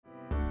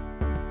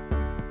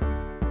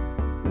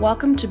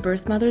Welcome to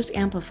Birth Mothers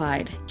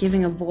Amplified,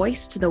 giving a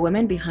voice to the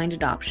women behind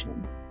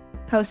adoption.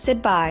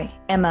 Hosted by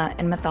Emma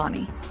and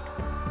Mathani.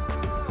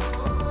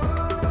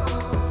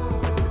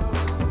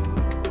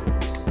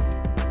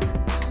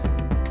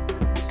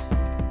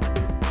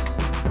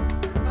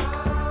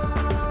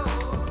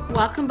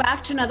 Welcome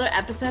back to another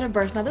episode of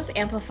Birth Mothers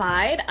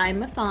Amplified. I'm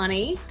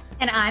Mathani.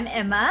 And I'm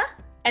Emma.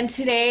 And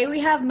today we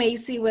have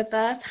Macy with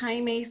us.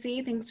 Hi,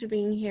 Macy. Thanks for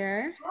being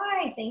here.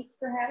 Hi, thanks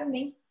for having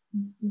me.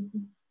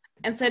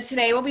 And so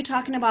today we'll be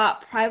talking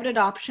about private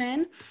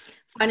adoption,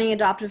 finding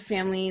adoptive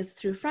families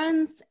through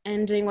friends,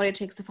 and doing what it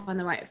takes to find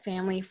the right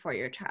family for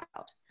your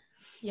child.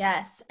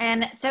 Yes.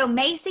 And so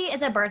Macy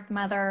is a birth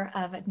mother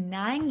of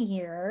 9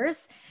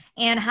 years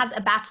and has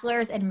a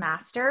bachelor's and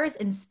master's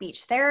in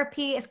speech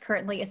therapy, is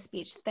currently a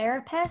speech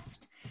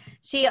therapist.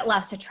 She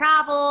loves to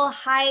travel,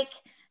 hike,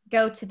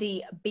 go to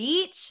the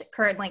beach,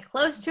 currently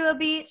close to a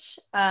beach,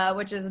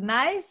 which is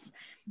nice.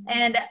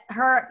 And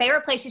her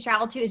favorite place she's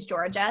traveled to is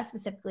Georgia,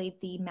 specifically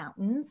the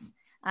mountains,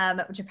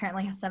 which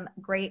apparently has some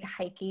great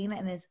hiking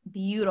and is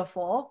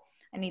beautiful.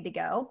 I need to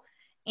go.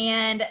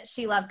 And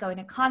she loves going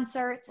to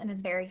concerts and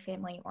is very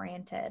family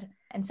oriented.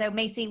 And so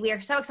Macy, we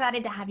are so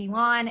excited to have you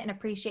on and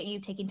appreciate you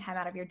taking time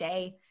out of your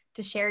day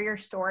to share your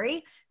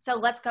story. So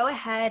let's go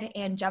ahead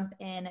and jump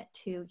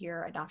into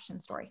your adoption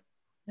story.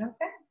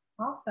 Okay,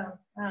 awesome.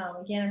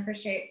 Again, I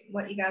appreciate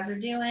what you guys are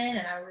doing,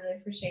 and I really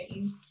appreciate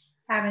you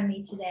having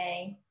me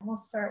today. We'll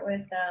start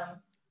with,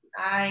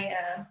 I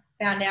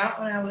found out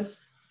when I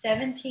was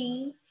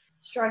 17,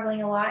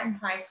 struggling a lot in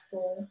high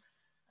school,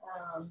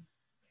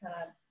 kind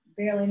of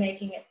barely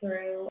making it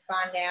through.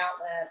 Find out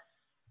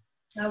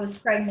that I was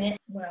pregnant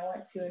when I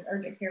went to an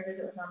urgent care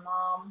visit with my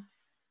mom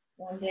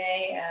one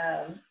day.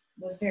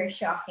 Was very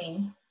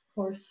shocking. Of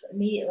course,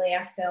 immediately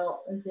I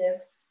felt as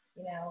if,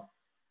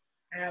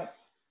 I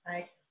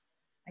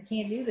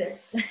can't do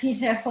this.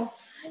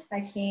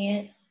 I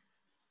can't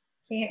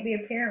be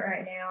a parent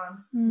right now.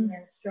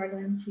 I'm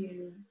struggling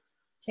to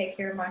take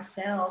care of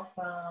myself.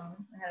 I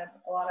have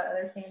a lot of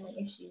other family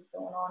issues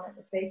going on.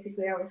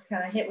 Basically, I was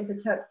kind of hit with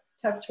a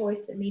tough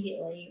choice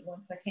immediately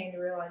once I came to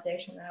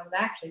realization that I was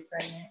actually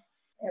pregnant.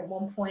 At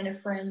one point, a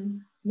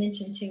friend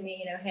mentioned to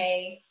me,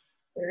 hey,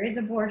 there is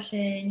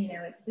abortion,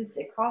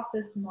 it costs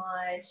this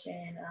much,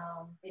 and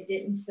it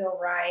didn't feel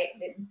right. It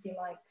didn't seem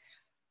like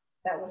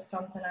that was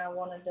something I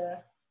wanted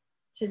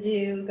to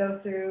do, go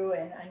through,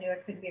 and I knew I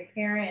couldn't be a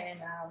parent.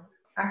 And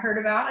I heard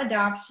about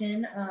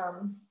adoption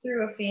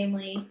through a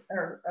family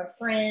or a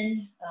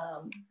friend,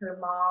 her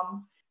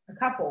mom, a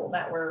couple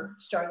that were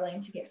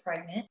struggling to get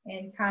pregnant.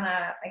 And kind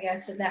of, I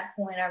guess at that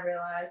point, I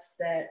realized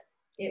that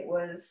it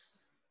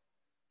was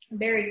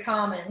very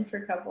common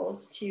for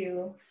couples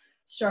to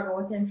struggle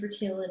with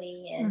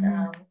infertility, and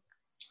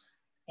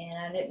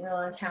I didn't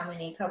realize how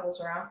many couples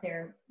were out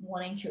there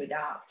wanting to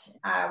adopt.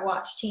 I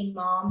watched Teen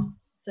Mom,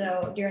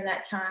 so during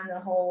that time,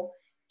 the whole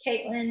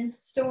Caitlin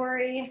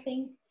story, I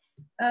think,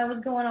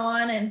 was going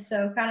on, and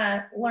so kind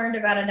of learned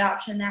about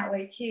adoption that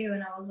way too.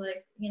 And I was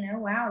like,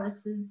 wow,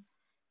 this is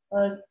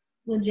a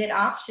legit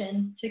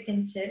option to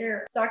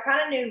consider. So I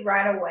kind of knew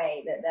right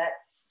away that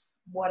that's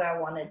what I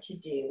wanted to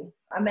do.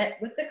 I met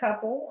with the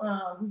couple,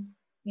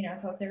 I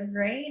thought they were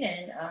great,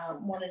 and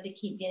wanted to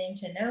keep getting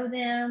to know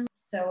them.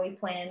 So we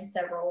planned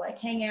several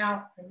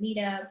hangouts and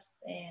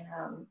meetups,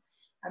 and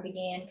I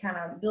began kind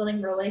of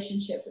building a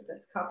relationship with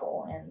this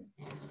couple, and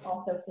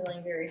also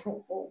feeling very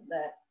hopeful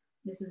that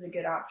this is a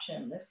good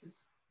option. This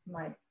is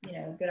my,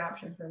 good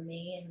option for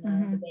me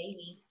and the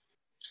baby.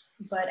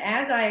 But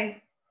as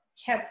I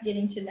kept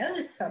getting to know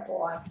this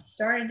couple, I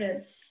started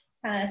to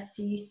kind of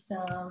see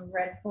some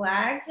red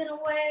flags in a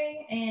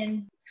way,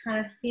 and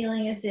kind of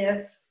feeling as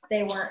if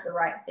they weren't the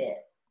right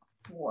fit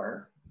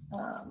for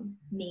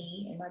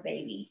me and my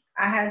baby.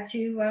 I had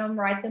to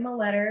write them a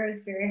letter. It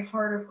was very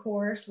hard, of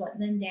course, letting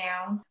them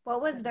down.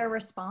 What was their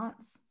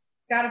response?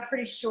 Got a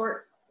pretty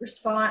short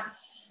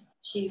response.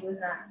 She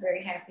was not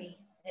very happy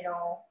at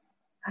all.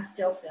 I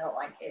still felt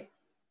like it,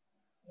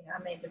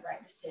 I made the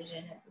right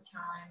decision at the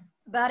time.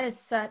 That is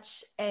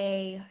such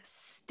a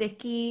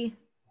sticky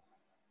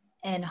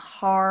and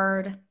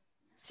hard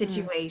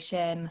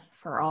situation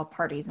for all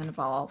parties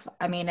involved.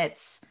 I mean,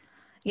 it's,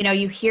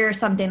 you hear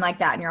something like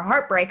that and your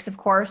heart breaks, of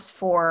course,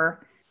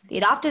 for the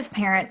adoptive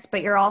parents,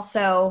 but you're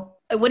also,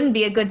 it wouldn't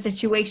be a good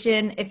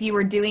situation if you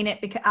were doing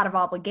it out of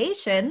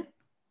obligation,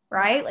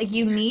 right? Like,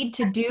 you need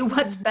to do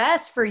what's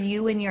best for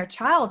you and your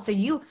child. So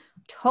you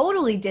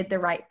totally did the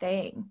right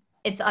thing.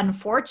 It's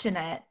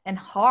unfortunate and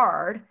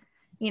hard,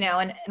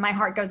 and my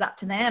heart goes out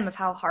to them of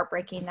how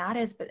heartbreaking that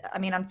is. But I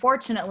mean,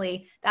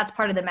 unfortunately, that's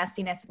part of the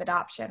messiness of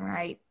adoption,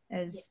 right?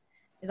 Is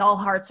all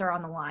hearts are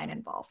on the line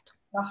involved.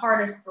 The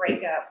hardest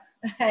breakup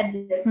I had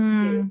to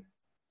do.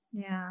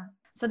 Yeah.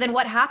 So then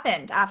what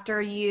happened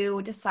after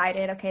you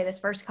decided, okay, this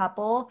first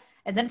couple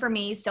isn't for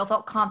me? You still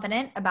felt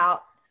confident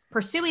about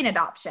pursuing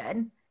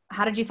adoption.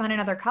 How did you find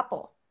another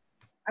couple?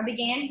 I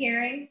began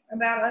hearing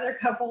about other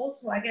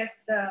couples. Well, I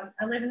guess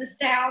I live in the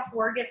South.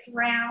 Word gets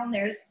around.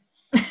 There's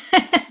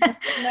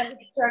Another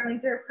struggling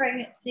through a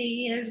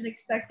pregnancy. There's an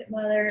expectant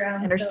mother.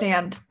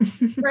 Understand.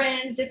 So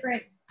friends,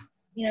 different,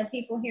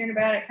 people hearing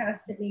about it kind of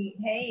sent me,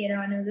 hey,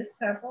 I know this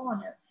couple.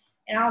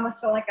 And I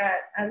almost felt like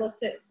I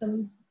looked at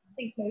I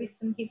think maybe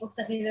some people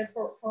sent me their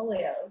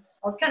portfolios.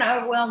 I was kind of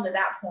overwhelmed at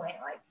that point,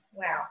 like,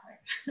 wow,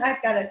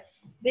 I've got a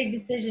big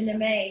decision to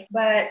make.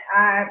 But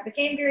I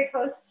became very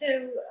close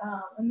to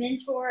a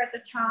mentor at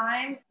the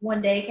time.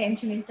 One day came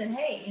to me and said,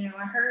 hey,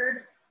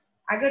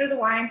 I go to the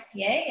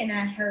YMCA and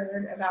I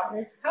heard about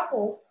this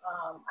couple.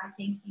 I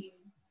think you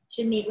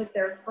should meet with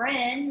their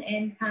friend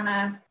and kind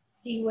of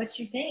see what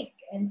you think.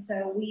 And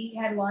so we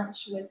had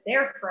lunch with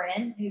their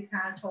friend who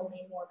kind of told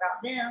me more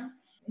about them.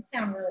 It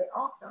sounded really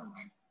awesome.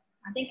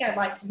 I think I'd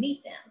like to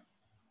meet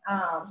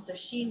them. So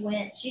she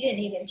went. She didn't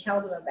even tell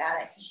them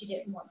about it because she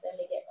didn't want them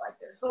to get like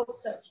their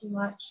hopes up too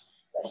much.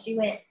 But she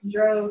went and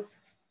drove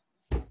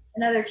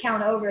another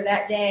town over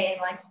that day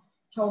and like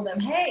told them,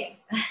 hey,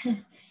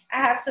 I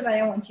have somebody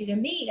I want you to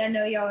meet. I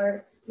know y'all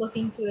are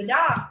looking to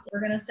adopt. We're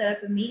going to set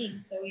up a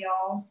meeting. So we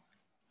all,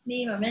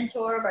 me, my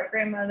mentor, my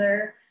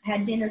grandmother,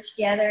 had dinner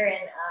together.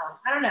 And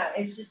I don't know,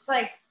 it was just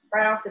like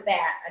right off the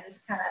bat, I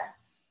just kind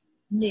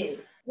of knew.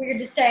 Weird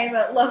to say,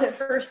 but love at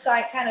first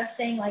sight kind of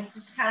thing. Like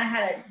just kind of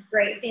had a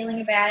great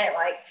feeling about it.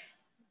 Like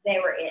they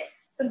were it.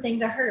 Some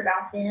things I heard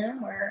about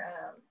them were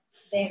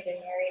they had been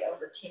married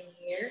over 10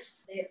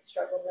 years. They had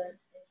struggled with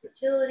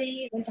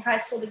infertility, went to high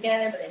school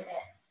together, but they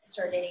met,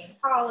 started dating in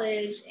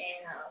college,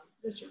 and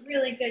was a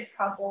really good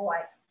couple.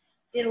 Like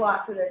did a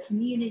lot for their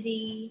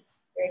community,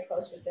 very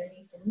close with their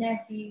nieces and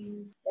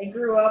nephews. They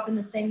grew up in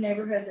the same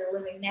neighborhood they're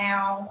living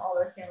now, all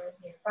their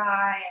families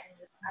nearby,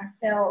 and I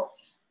felt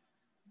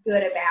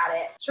good about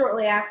it.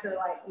 Shortly after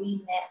like we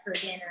met for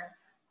dinner,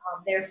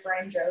 their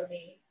friend drove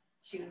me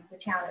to the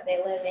town that they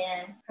live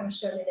in, kind of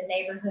showed me the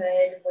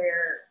neighborhood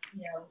where,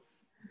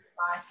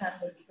 my son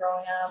would be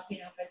growing up, if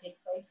I did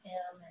place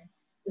him, and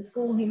the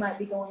school he might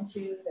be going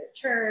to, their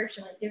church,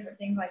 and like different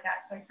things like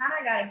that. So I kind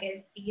of got a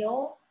good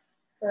feel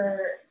for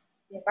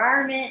the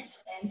environment,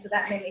 and so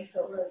that made me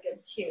feel really good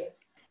too.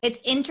 It's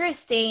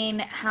interesting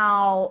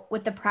how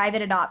with the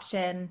private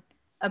adoption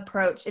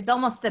approach, it's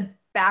almost the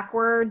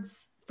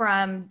backwards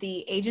from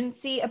the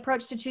agency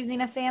approach to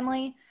choosing a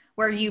family,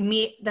 where you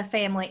meet the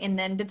family and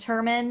then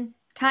determine,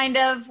 kind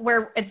of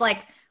where it's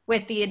like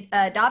with the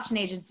adoption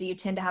agency, you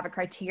tend to have a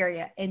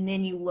criteria and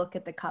then you look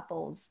at the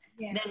couples,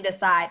 then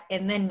decide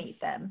and then meet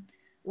them.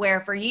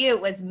 Where for you,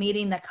 it was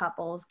meeting the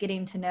couples,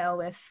 getting to know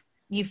if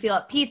you feel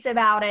at peace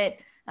about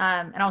it.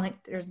 I don't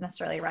think there's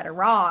necessarily right or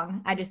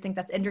wrong. I just think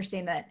that's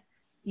interesting that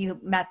you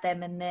met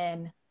them and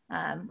then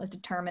was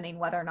determining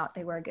whether or not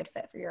they were a good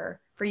fit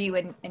for you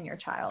and your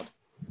child.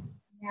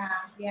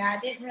 Yeah. I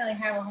didn't really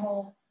have a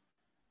whole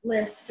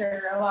list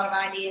or a lot of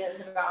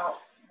ideas about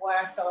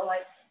what I felt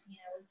like,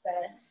 was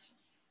best,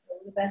 or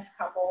the best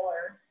couple,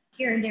 or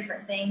hearing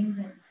different things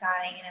and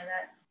deciding,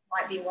 that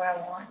might be what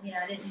I want.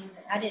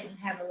 I didn't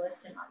have a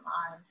list in my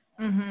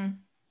mind.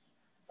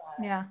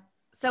 Mm-hmm. Yeah.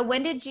 So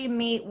when did you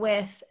meet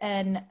with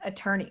an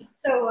attorney?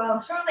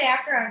 So shortly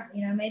after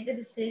I, made the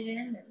decision,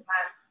 and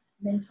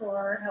my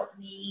mentor helped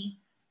me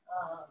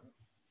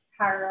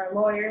hire a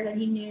lawyer that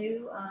he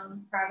knew,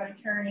 private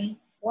attorney.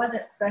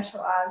 Wasn't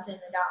specialized in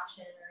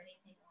adoption or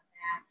anything like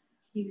that.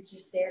 He was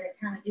just there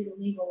to kind of do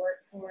the legal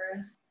work for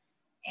us.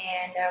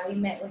 And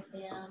we met with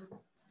them,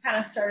 kind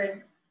of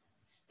started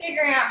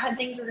figuring out how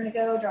things were going to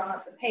go, drawing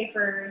up the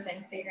papers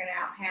and figuring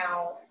out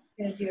how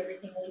we're going to do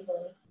everything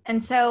legally.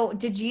 And so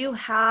did you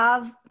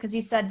have, because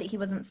you said that he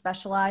wasn't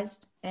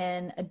specialized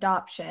in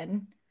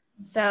adoption,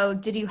 so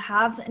did you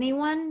have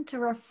anyone to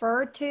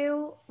refer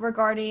to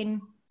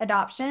regarding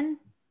adoption?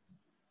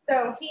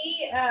 So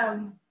he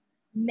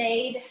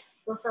made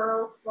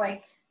referrals,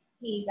 like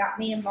he got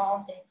me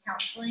involved in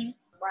counseling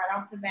right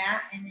off the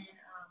bat, and then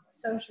a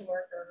social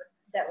worker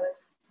that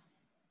was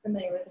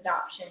familiar with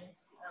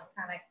adoptions,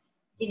 kind of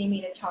getting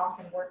me to talk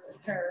and work with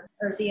her.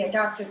 Or the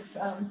adoptive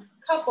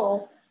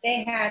couple,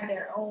 they had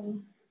their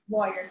own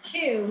lawyer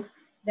too,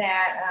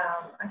 that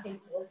I think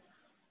was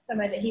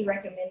somebody that he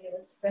recommended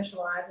was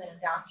specialized in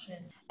adoption.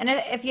 And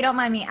if you don't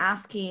mind me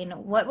asking,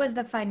 what was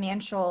the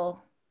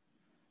financial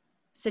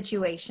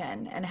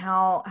situation and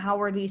how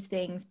were these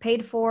things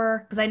paid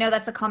for? Because I know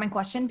that's a common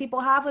question people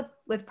have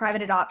with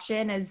private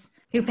adoption, is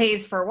who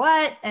pays for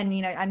what, and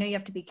I know you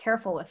have to be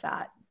careful with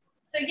that.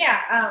 So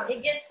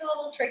it gets a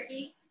little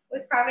tricky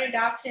with private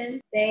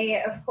adoption.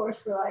 They of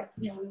course were like,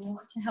 we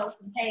want to help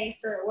and pay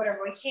for whatever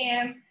we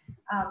can.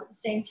 At the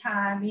same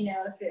time,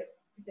 if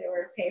they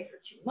were to pay for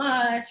too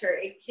much, or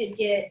it could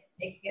get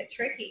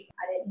tricky.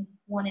 I didn't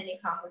want any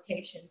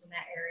complications in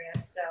that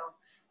area, so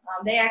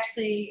they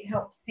actually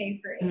helped pay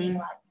for any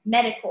like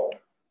medical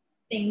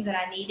things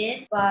that I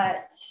needed,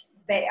 but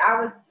I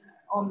was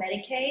on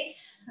Medicaid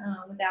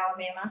with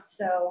Alabama,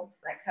 so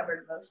that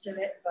covered most of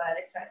it. But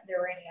if there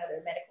were any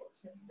other medical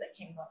expenses that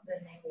came up, then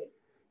they would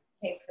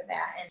pay for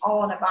that, and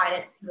all in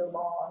abidance to the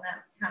law. And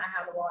that's kind of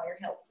how the lawyer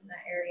helped in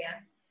that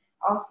area.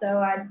 Also,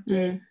 I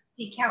did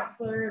see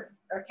counselor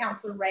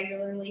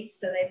regularly,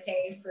 so they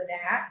paid for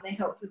that. They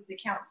helped with the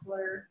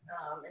counselor,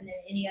 and then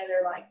any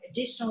other like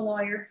additional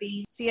lawyer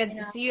fees. So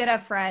you had a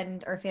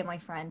friend or family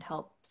friend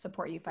help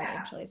support you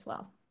financially as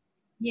well.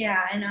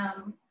 Yeah, and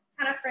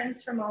kind of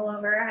friends from all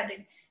over. I had to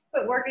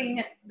quit working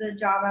at the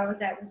job I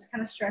was at. Was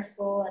kind of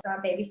stressful, and so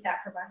I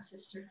babysat for my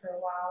sister for a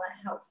while.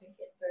 That helped me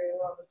get through.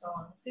 I was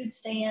on food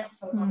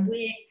stamps. I was on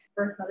WIC.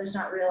 Birth mothers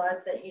not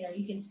realize that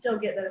you can still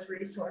get those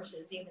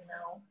resources even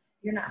though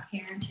you're not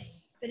parenting.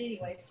 But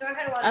anyway, so I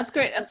had a lot. That's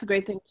great. That's a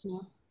great thing to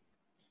know.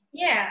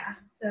 Yeah,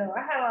 so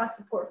I had a lot of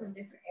support from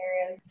different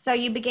areas. So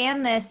you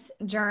began this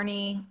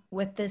journey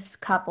with this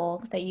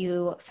couple that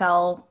you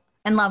fell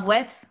in love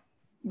with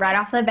right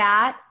off the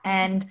bat,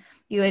 and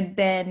you had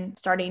been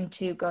starting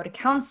to go to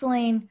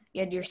counseling. You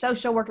had your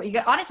social worker.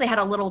 You honestly had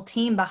a little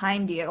team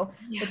behind you,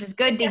 which is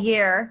good to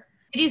hear.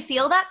 Did you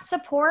feel that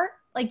support?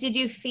 Like, did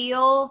you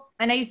feel,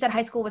 I know you said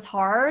high school was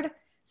hard.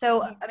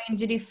 So, I mean,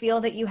 did you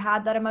feel that you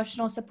had that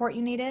emotional support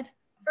you needed?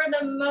 For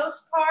the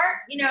most part,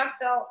 I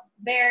felt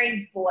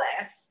very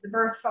blessed. The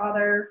birth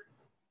father,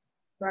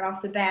 right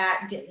off the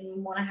bat,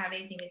 didn't want to have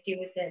anything to do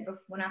with it. But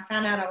when I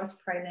found out I was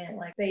pregnant,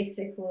 like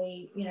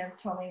basically,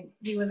 told me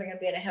he wasn't going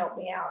to be able to help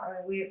me out.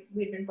 I mean,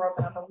 we'd been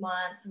broken up a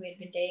month. We had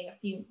been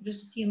dating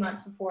just a few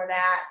months before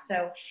that.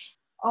 So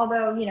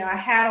although, I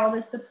had all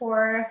this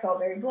support, I felt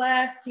very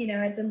blessed,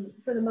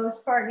 for the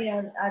most part,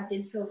 I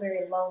did feel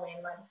very lonely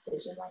in my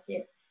decision. Like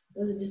it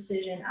was a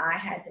decision I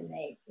had to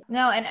make.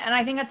 No, and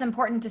I think that's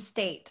important to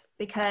state,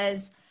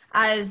 because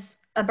as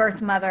a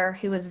birth mother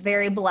who was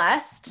very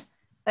blessed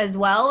as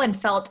well and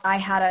felt I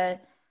had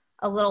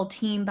a little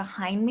team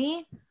behind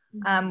me,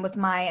 with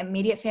my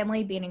immediate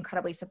family being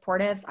incredibly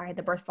supportive. I had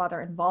the birth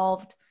father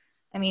involved.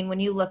 I mean, when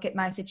you look at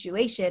my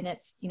situation,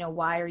 it's,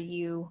 why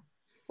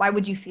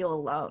would you feel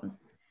alone?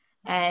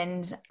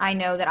 And I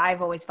know that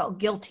I've always felt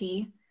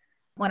guilty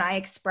when I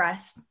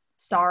expressed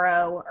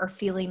sorrow or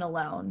feeling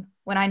alone,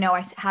 when I know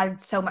I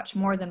had so much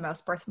more than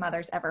most birth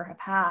mothers ever have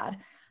had.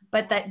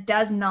 But that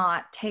does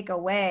not take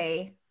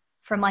away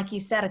from, like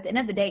you said, at the end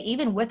of the day,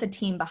 even with a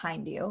team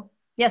behind you,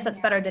 yes, that's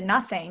better than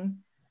nothing,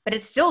 but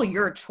it's still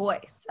your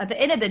choice. At the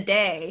end of the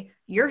day,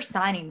 you're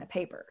signing the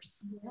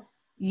papers. Yeah.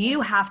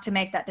 You have to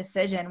make that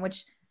decision,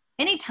 which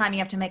anytime you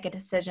have to make a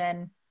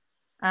decision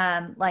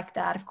like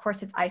that, of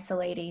course, it's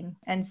isolating.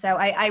 And so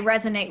I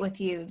resonate with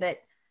you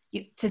that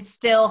to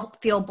still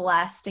feel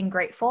blessed and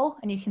grateful,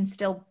 and you can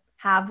still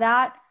have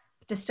that,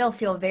 but to still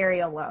feel very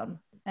alone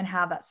and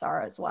have that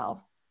sorrow as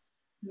well.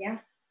 Yeah.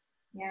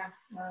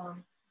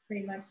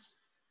 Pretty much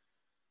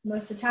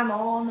most of the time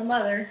all on the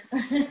mother.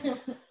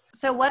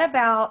 So what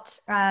about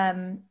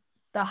the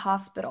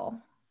hospital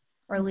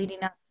or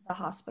leading up to the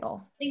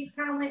hospital? Things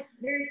kind of went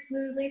very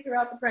smoothly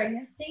throughout the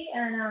pregnancy,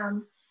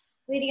 and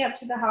leading up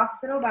to the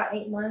hospital, about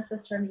 8 months, I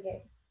started to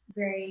get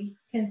very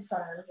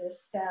concerned.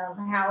 Just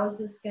how is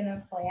this going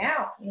to play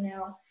out?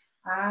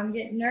 I'm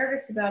getting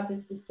nervous about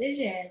this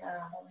decision.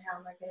 How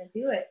am I going to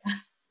do it?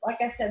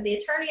 Like I said, the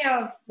attorney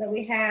that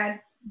we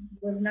had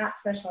was not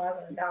specialized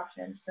in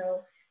adoption.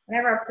 So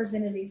whenever I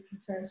presented these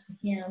concerns to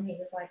him, he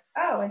was like,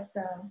 "Oh, it's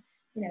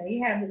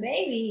you have the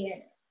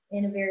baby,"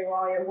 in a very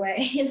lawyer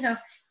way.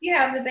 You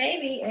have the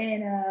baby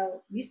and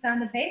you sign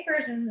the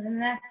papers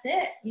and that's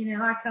it.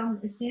 I come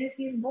as soon as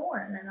he's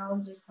born, and I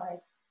was just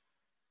like,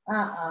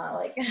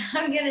 like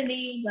I'm gonna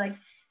need like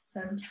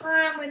some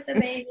time with the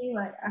baby.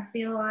 Like I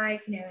feel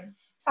like,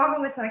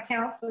 talking with my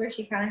counselor,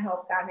 she kind of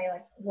helped guide me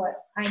like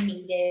what I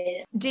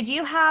needed. Did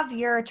you have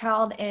your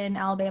child in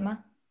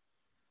Alabama?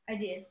 I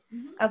did.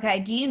 Mm-hmm. Okay.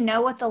 Do you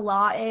know what the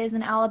law is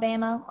in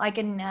Alabama? Like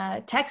in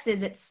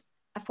Texas, it's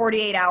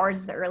 48 hours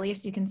is the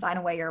earliest you can sign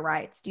away your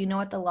rights. Do you know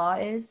what the law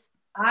is?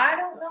 I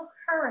don't know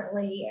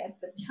currently.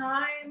 At the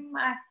time,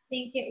 I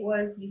think it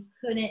was you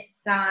couldn't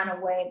sign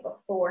away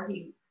before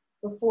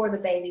the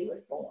baby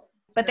was born.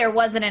 But there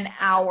wasn't an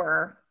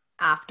hour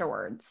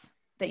afterwards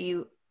that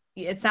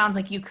it sounds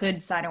like you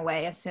could sign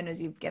away as soon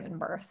as you've given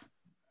birth.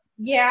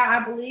 Yeah,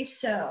 I believe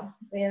so.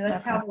 Yeah,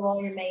 that's how the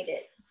lawyer made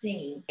it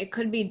seem. It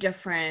could be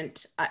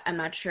different. I'm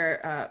not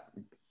sure.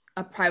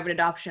 A private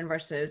adoption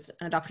versus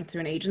an adoption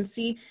through an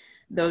agency,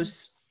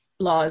 those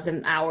laws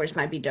and hours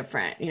might be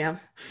different, Yeah,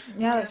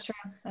 that's true.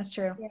 That's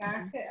true.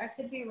 Yeah, I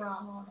could be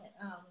wrong on it.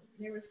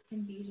 There was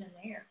confusion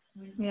there.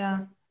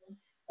 Yeah.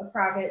 A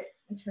private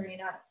attorney,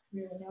 not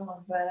really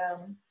knowing,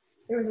 but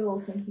there was a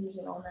little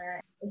confusion on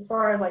that. As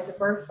far as like the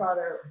birth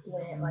father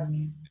went, like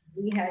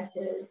we had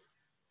to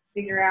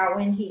figure out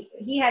when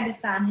he had to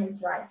sign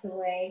his rights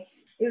away.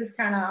 It was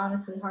kind of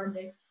honestly hard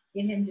to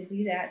get him to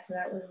do that, so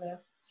that was a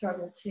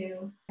struggle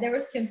too. There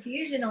was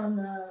confusion on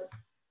the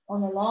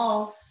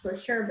laws for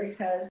sure,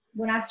 because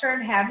when I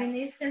started having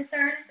these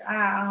concerns,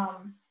 I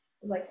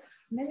was like,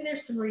 maybe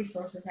there's some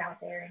resources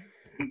out there.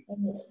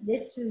 And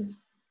this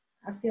was,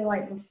 I feel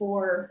like,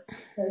 before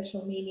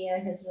social media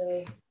has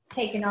really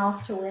taken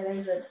off to where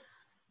there's a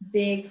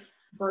big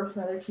birth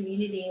mother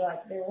community.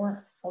 Like there weren't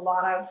a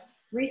lot of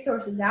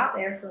resources out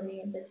there for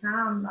me at the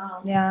time.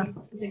 Yeah.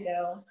 Years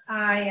ago,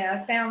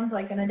 I found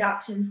like an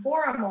adoption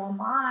forum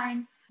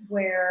online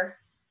where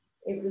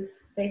it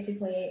was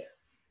basically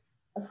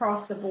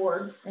across the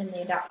board in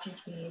the adoption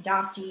community,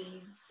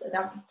 adoptees,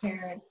 adoptive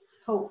parents,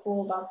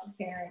 hopeful adoptive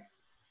parents.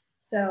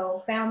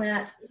 So found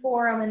that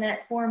forum, and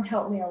that forum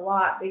helped me a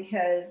lot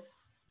because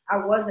I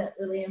wasn't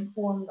really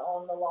informed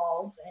on the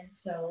laws. And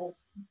so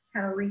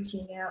kind of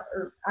reaching out,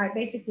 or I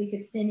basically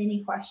could send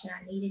any question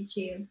I needed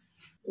to.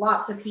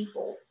 Lots of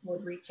people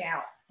would reach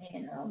out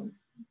and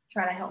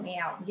try to help me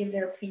out and give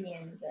their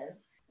opinions. And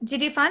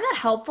did you find that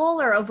helpful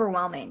or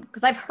overwhelming?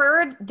 Because I've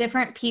heard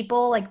different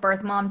people, like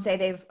birth moms, say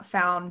they've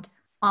found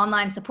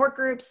online support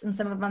groups, and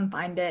some of them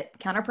find it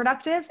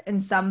counterproductive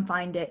and some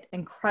find it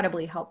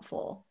incredibly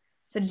helpful.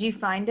 So did you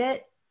find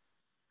it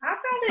I found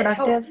it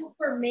productive? helpful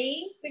for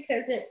me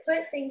because it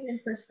put things in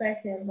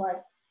perspective.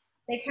 Like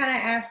they kind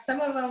of asked, some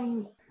of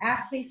them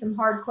asked me some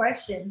hard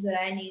questions that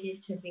I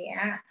needed to be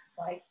asked.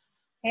 Like,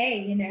 hey,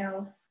 you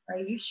know, are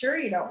you sure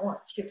you don't want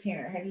to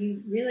parent? Have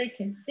you really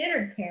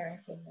considered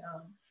parenting?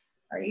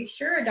 Are you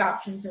sure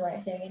adoption's the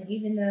right thing? And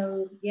even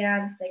though,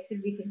 yeah, they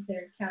could be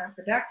considered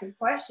counterproductive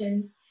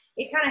questions,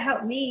 it kind of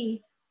helped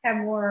me have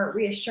more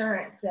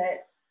reassurance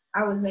that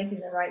I was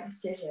making the right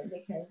decision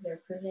because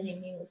they're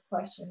presenting me with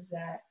questions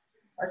that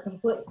are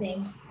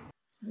conflicting,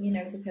 you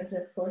know, because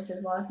of course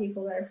there's a lot of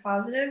people that are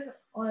positive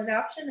on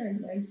adoption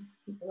and there's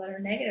people that are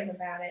negative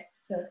about it.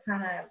 So it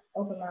kind of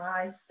opened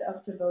my eyes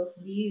up to both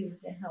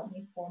views and helped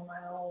me form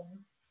my own,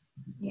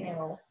 you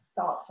know,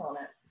 thoughts on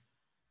it.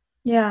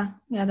 Yeah,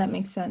 that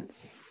makes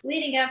sense.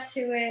 Leading up to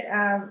it,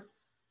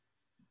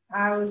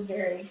 I was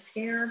very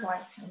scared,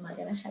 like, am I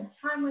going to have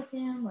time with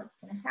him? What's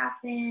going to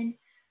happen?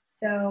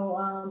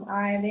 So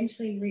I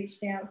eventually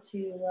reached out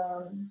to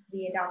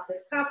the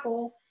adoptive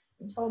couple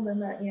and told them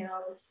that, you know,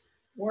 I was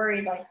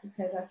worried, like,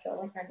 because I felt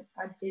like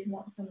I did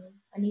want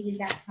I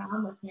needed that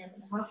time with him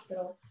in the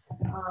hospital.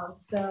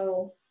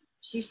 So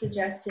she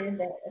suggested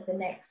that at the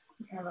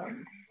next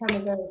time we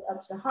go up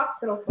to the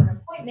hospital for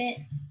an appointment,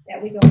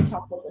 that we go and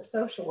talk with a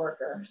social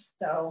worker.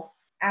 So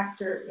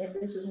after, and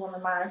this was one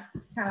of my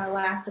kind of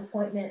last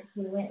appointments,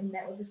 we went and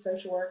met with a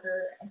social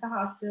worker at the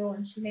hospital,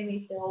 and she made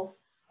me feel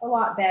a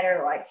lot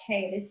better. Like,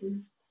 hey, this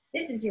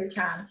is your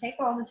time. Take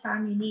all the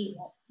time you need.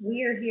 Like,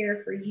 we are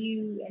here for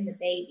you and the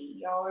baby.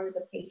 Y'all are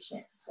the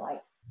patients.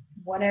 Like,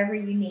 whatever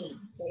you need,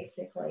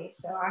 basically.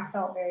 So I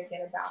felt very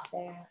good about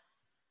that.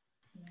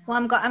 Yeah. Well,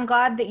 I'm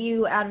glad that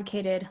you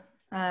advocated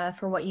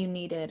for what you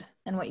needed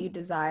and what you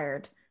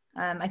desired.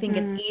 I think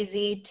it's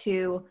easy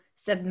to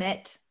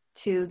submit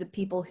to the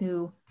people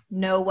who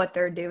know what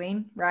they're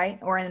doing, right?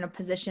 Or in a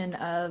position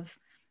of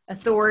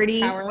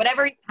authority,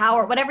 whatever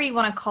you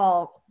want to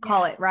call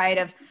it,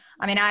 right?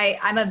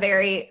 I'm a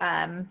very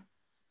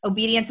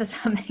obedience is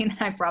something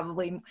that I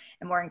probably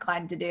am more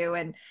inclined to do,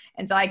 and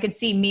so I could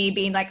see me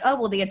being like, oh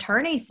well, the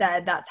attorney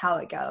said that's how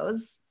it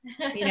goes,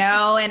 you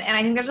know, and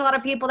I think there's a lot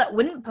of people that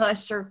wouldn't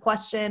push or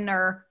question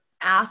or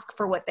ask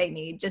for what they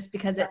need just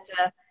because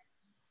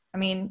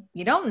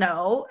you don't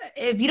know.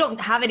 If you don't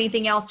have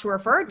anything else to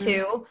refer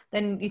to,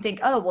 then you think,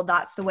 oh, well,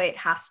 that's the way it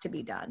has to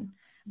be done,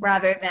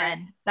 rather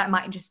than that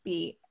might just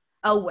be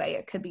a way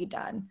it could be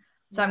done.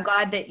 So I'm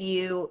glad that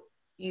you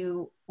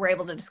were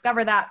able to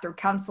discover that through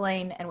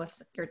counseling and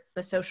with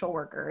the social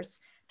workers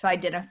to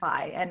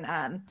identify.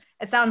 And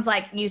it sounds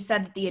like you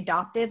said that the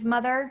adoptive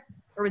mother,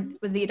 or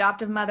was the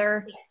adoptive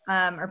mother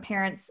or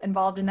parents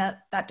involved in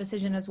that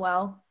decision as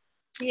well?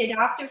 The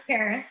adoptive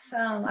parents,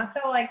 I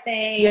felt like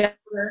they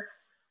were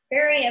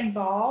very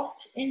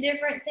involved in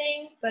different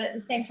things, but at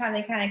the same time,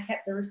 they kind of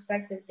kept the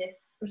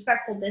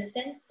respectful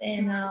distance,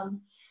 and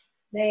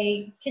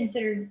they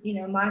considered, you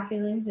know, my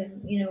feelings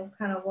and, you know,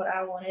 kind of what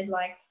I wanted.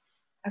 Like,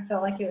 I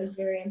felt like it was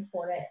very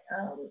important,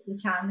 the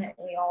time that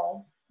we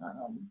all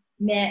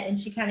met, and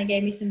she kind of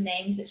gave me some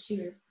names that she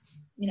were,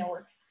 you know,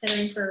 were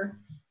considering for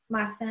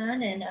my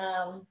son, and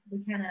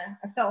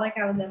I felt like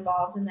I was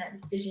involved in that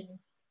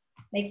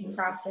decision-making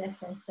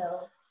process, and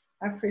so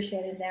I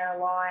appreciated that a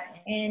lot.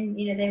 And,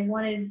 you know, they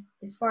wanted,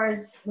 as far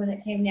as when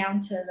it came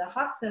down to the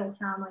hospital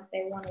time, like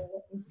they wanted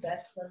what was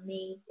best for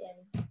me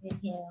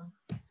and him.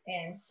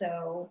 And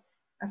so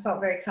I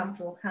felt very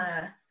comfortable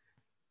kind of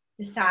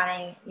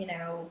deciding, you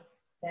know,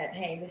 that,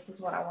 hey, this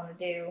is what I want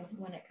to do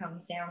when it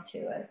comes down to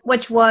it.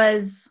 Which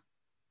was?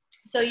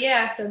 So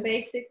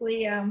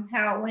basically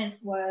how it went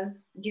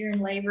was during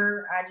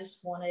labor, I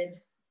just wanted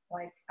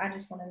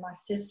my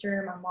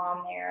sister, my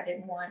mom there. I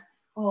didn't want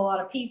a whole lot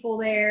of people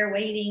there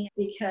waiting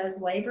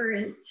because labor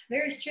is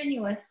very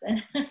strenuous,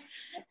 and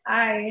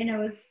I, you know,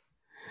 was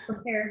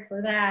prepared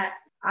for that.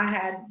 I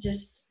had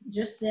just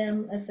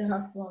them at the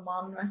hospital,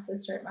 mom and my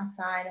sister at my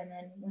side, and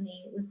then when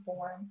he was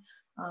born,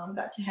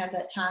 got to have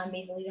that time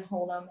immediately to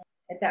hold him.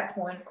 At that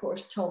point, of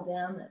course, told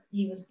them that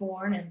he was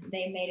born, and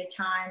they made a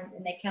time,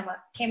 and they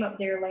came up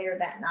there later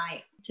that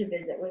night to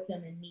visit with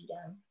him and meet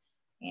him.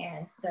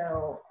 And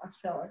so I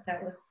felt like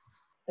that was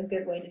a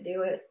good way to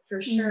do it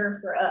for sure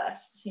for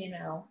us, you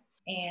know.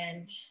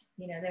 And,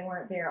 you know, they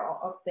weren't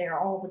up there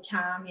all the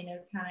time, you know,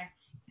 kind of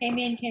came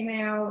in, came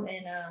out,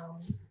 and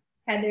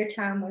had their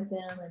time with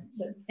them.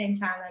 But at the same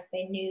time, like,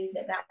 they knew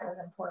that was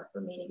important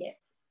for me to get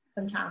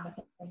some time with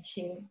them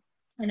too.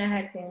 And I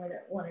had family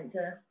that wanted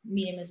to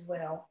meet him as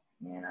well.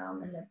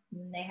 And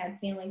they had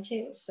family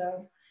too.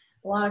 So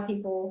a lot of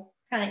people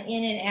kind of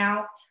in and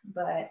out,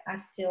 but I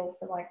still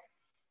feel like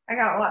I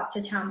got lots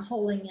of time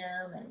holding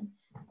him and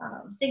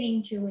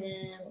singing to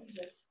him,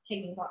 just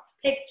taking lots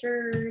of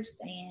pictures.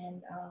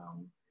 And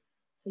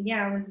so,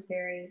 yeah, it was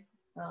very,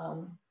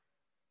 of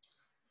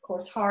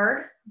course,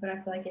 hard, but I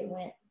feel like it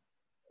went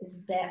as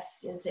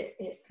best as it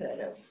could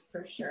have,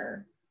 for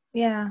sure.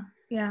 Yeah,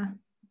 yeah.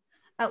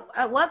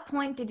 At what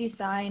point did you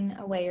sign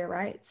away your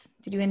rights?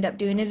 Did you end up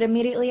doing it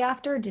immediately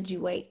after, or did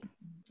you wait?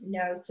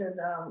 No, so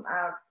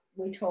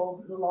we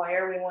told the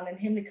lawyer we wanted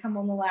him to come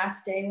on the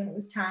last day when it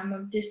was time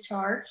of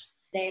discharge.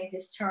 Day of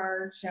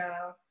discharge,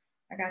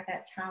 I got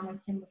that time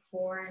with him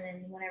before, and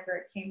then whenever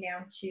it came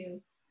down to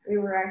we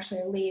were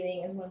actually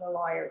leaving is when the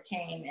lawyer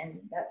came, and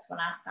that's when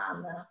I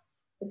signed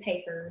the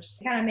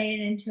papers. Kind of made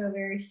it into a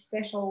very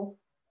special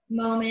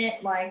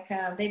moment. Like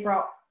they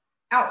brought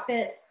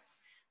outfits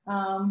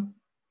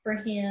for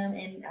him,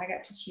 and I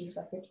got to choose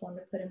like which one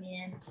to put him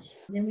in.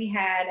 And then we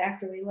had,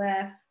 after we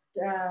left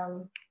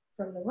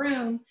from the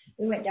room,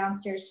 we went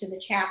downstairs to the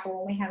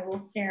chapel. We had a little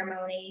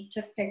ceremony,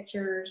 took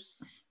pictures.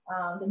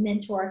 The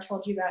mentor I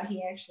told you about,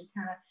 he actually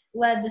kind of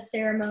led the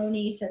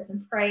ceremony, said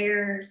some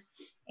prayers,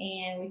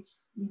 and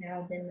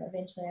then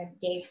eventually I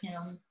gave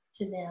him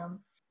to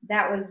them.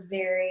 That was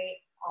very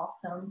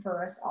awesome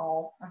for us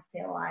all. I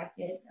feel like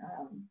it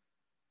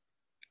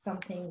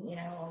something,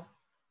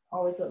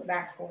 always look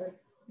back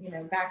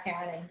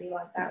at it and be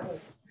like, that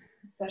was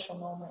a special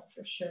moment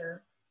for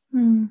sure.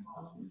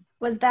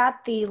 Was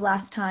that the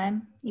last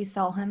time you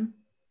saw him?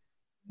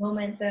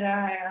 Moment that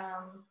I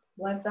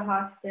left the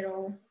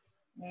hospital,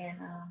 and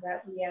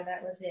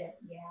that was it.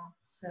 Yeah.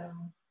 So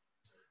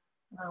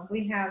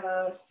we have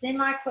a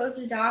semi-closed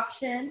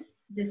adoption.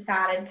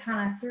 Decided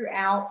kind of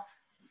throughout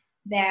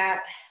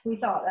that we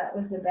thought that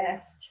was the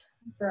best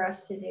for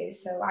us to do.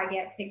 So I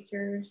get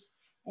pictures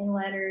and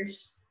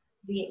letters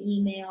via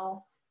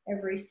email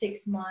every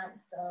 6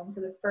 months.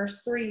 For the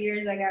first 3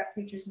 years, I got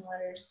pictures and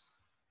letters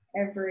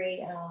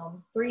every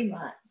 3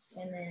 months,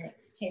 and then it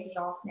tapered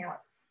off. Now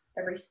it's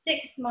every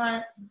 6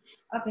 months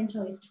up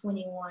until he's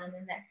 21, and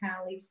then that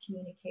kind of leaves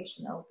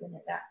communication open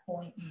at that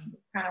point, and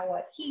kind of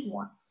what he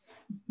wants.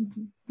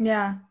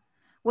 Yeah.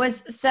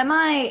 Was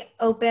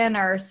semi-open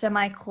or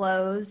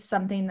semi-closed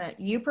something that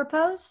you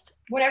proposed?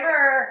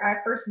 Whenever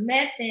I first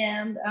met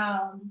them,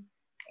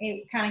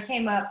 it kind of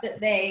came up that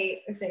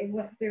if they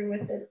went through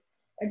with the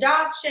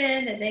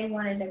adoption, that they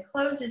wanted a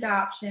closed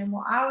adoption.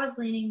 Well, I was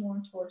leaning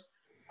more towards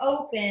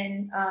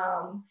open.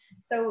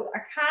 So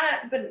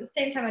but at the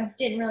same time, I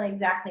didn't really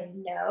exactly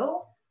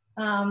know.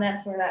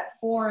 That's where that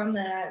forum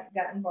that I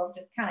got involved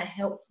in kind of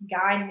helped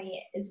guide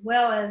me, as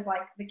well as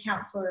like the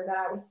counselor that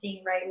I was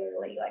seeing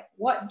regularly. Like,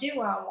 what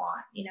do I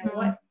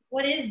want?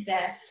 What is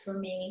best for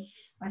me,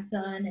 my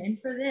son,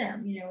 and for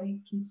them? We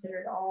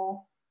considered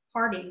all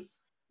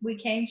parties. We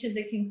came to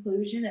the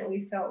conclusion that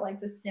we felt like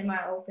the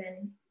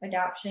semi-open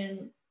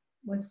adoption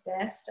was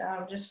best,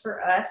 just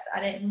for us.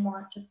 I didn't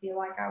want to feel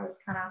like I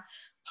was kind of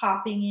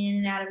popping in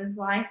and out of his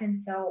life,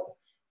 and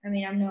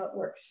I know it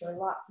works for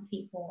lots of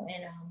people,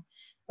 and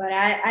but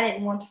I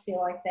didn't want to feel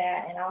like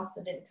that, and I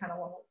also didn't kind of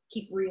want to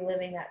keep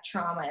reliving that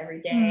trauma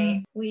every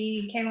day.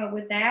 We came up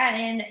with that,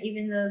 and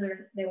even though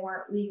they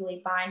weren't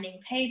legally binding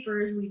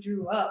papers, we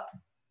drew up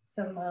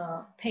some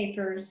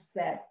papers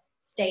that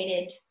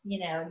stated,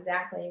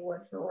 exactly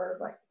word for word,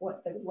 like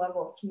what the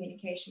level of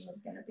communication was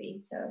going to be.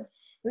 So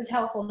it was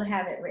helpful to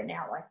have it written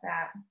out like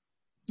that.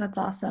 That's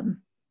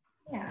awesome.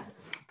 Yeah.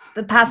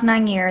 The past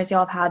 9 years,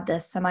 y'all have had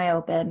this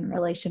semi-open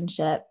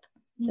relationship,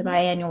 the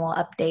biannual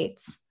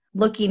updates.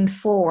 Looking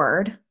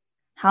forward,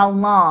 how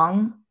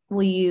long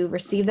will you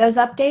receive those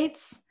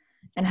updates?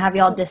 And have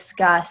y'all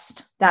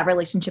discussed that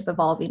relationship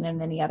evolving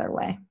in any other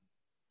way?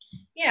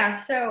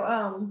 Yeah.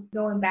 So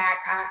going back,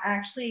 I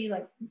actually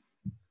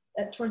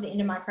towards the end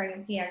of my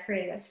pregnancy, I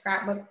created a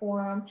scrapbook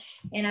for him,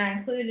 and I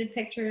included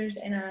pictures,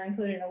 and I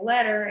included a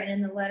letter. And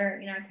in the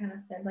letter, I kind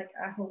of said, like,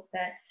 I hope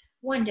that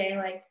one day,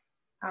 like,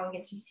 I'll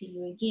get to see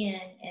you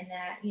again, and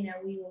that,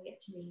 we will get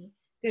to be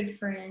good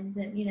friends.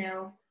 And,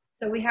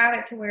 so we have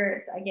it to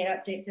where I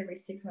get updates every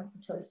 6 months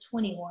until he's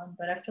 21.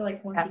 But I feel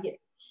like once he gets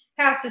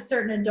past a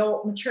certain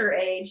adult, mature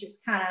age,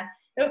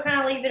 it'll kind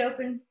of leave it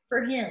open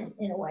for him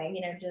in a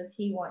way. Does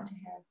he want to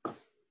have,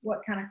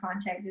 what kind of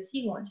contact does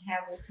he want to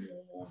have with me?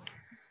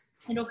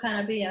 And it'll kind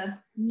of be a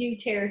new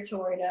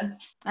territory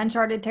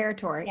uncharted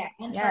territory. Yeah,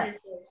 uncharted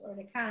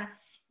territory to kind of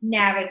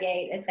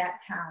navigate at that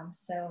time.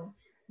 So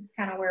it's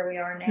kind of where we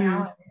are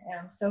now.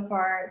 And, so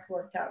far, it's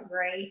worked out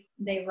great.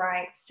 They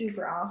write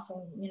super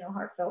awesome,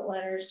 heartfelt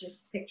letters.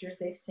 Just pictures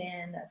they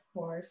send, of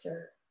course,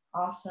 are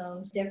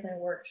awesome. Definitely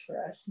works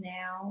for us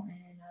now.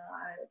 And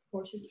of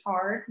course, it's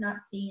hard not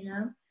seeing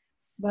them,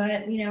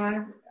 but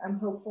I'm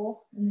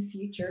hopeful in the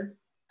future.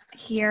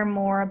 Hear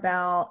more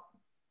about.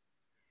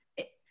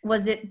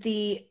 Was it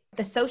the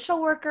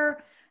social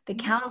worker, the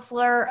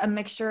counselor, a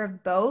mixture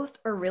of both,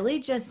 or really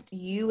just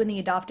you and the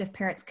adoptive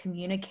parents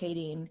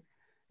communicating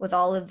with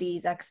all of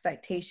these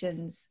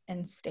expectations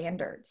and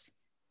standards?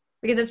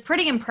 because it's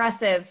pretty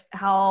impressive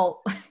how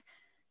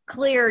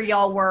clear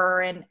y'all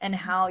were and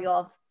how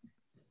y'all have,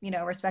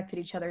 respected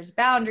each other's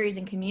boundaries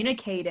and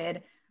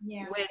communicated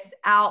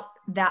without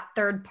that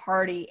third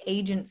party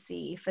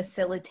agency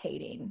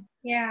facilitating.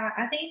 Yeah,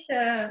 I think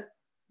the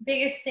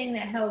biggest thing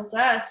that helped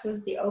us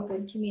was the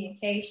open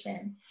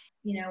communication.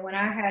 When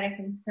I had a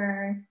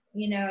concern,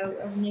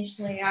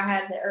 initially I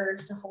had the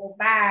urge to hold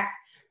back,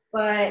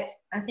 but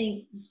I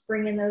think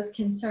bringing those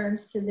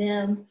concerns to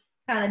them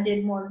kind of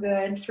did more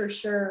good for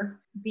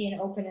sure. Being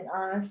open and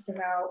honest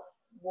about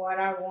what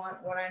I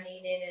want, what I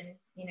needed, and,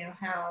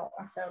 how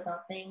I felt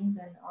about things,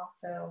 and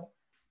also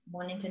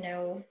wanting to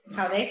know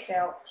how they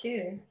felt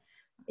too.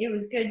 It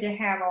was good to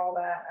have all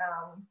that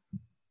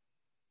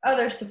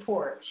other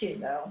support too,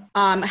 though.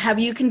 Have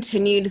you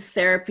continued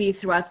therapy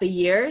throughout the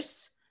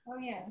years? Oh,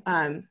 yes.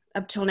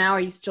 Up till now, are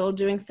you still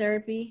doing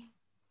therapy?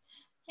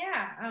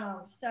 Yeah.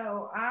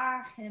 So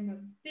I am a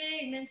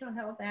big mental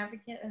health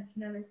advocate. That's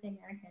another thing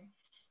I can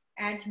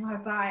add to my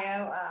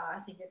bio. I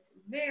think it's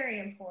very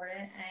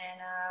important.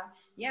 And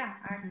I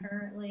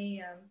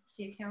currently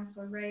see a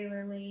counselor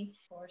regularly. Of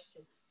course,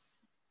 it's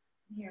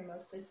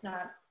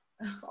not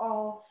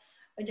all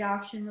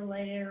adoption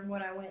related or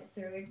what I went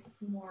through.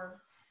 It's more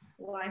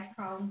life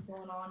problems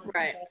going on.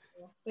 Right.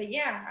 But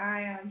yeah,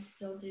 I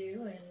still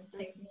do and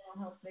take mental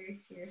health very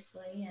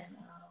seriously. And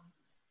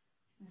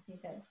I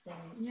think that's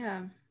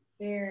been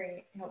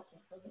very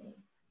helpful for me.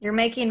 You're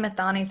making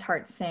Mathani's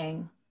heart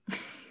sing.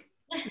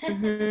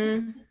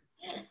 Mm-hmm.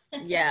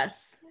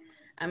 Yes.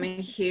 I'm a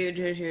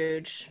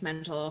huge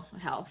mental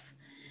health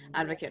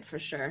advocate for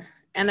sure.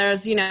 And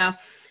there's,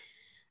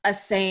 a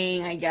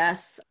saying, I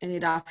guess, in the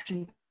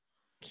adoption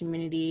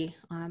community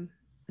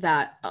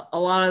that a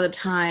lot of the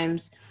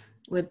times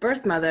with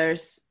birth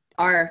mothers,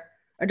 our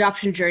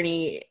adoption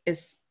journey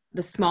is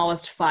the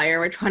smallest fire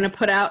we're trying to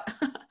put out.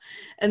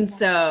 And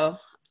so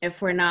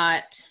if we're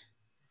not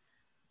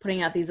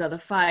putting out these other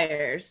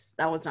fires,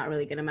 that was not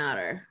really going to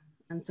matter.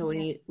 And so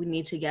we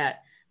need to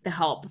get the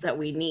help that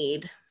we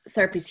need.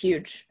 Therapy's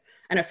huge.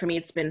 I know for me,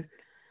 it's been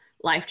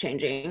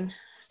life-changing.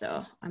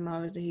 So I'm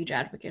always a huge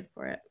advocate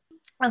for it.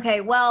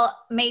 Okay. Well,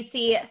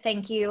 Macy,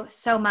 thank you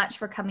so much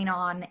for coming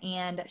on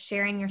and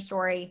sharing your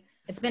story.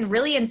 It's been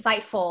really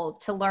insightful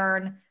to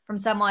learn from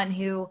someone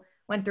who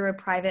went through a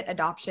private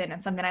adoption.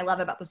 And something I love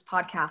about this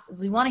podcast is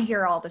we want to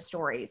hear all the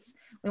stories.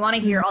 We want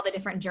to hear all the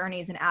different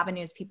journeys and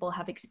avenues people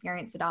have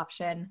experienced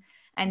adoption.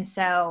 And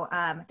so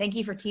thank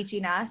you for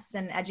teaching us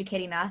and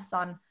educating us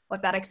on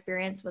what that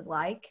experience was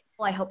like.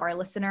 Well, I hope our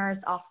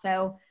listeners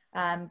also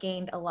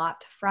gained a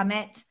lot from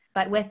it.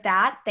 But with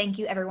that, thank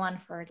you everyone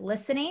for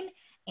listening,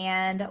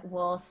 and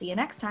we'll see you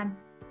next time.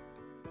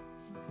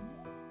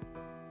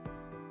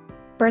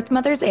 Birth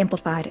Mothers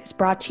Amplified is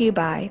brought to you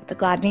by the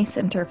Gladney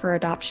Center for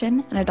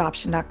Adoption and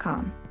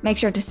Adoption.com. Make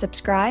sure to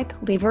subscribe,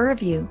 leave a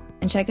review,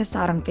 and check us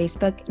out on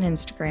Facebook and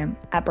Instagram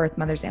at Birth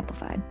Mothers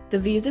Amplified. The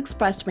views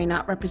expressed may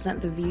not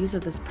represent the views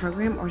of this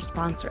program or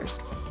sponsors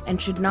and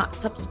should not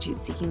substitute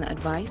seeking the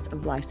advice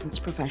of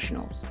licensed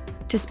professionals.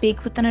 To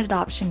speak with an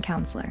adoption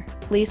counselor,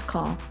 please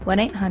call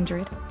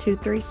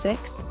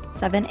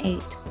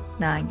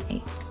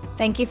 1-800-236-7898.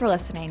 Thank you for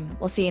listening.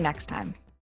 We'll see you next time.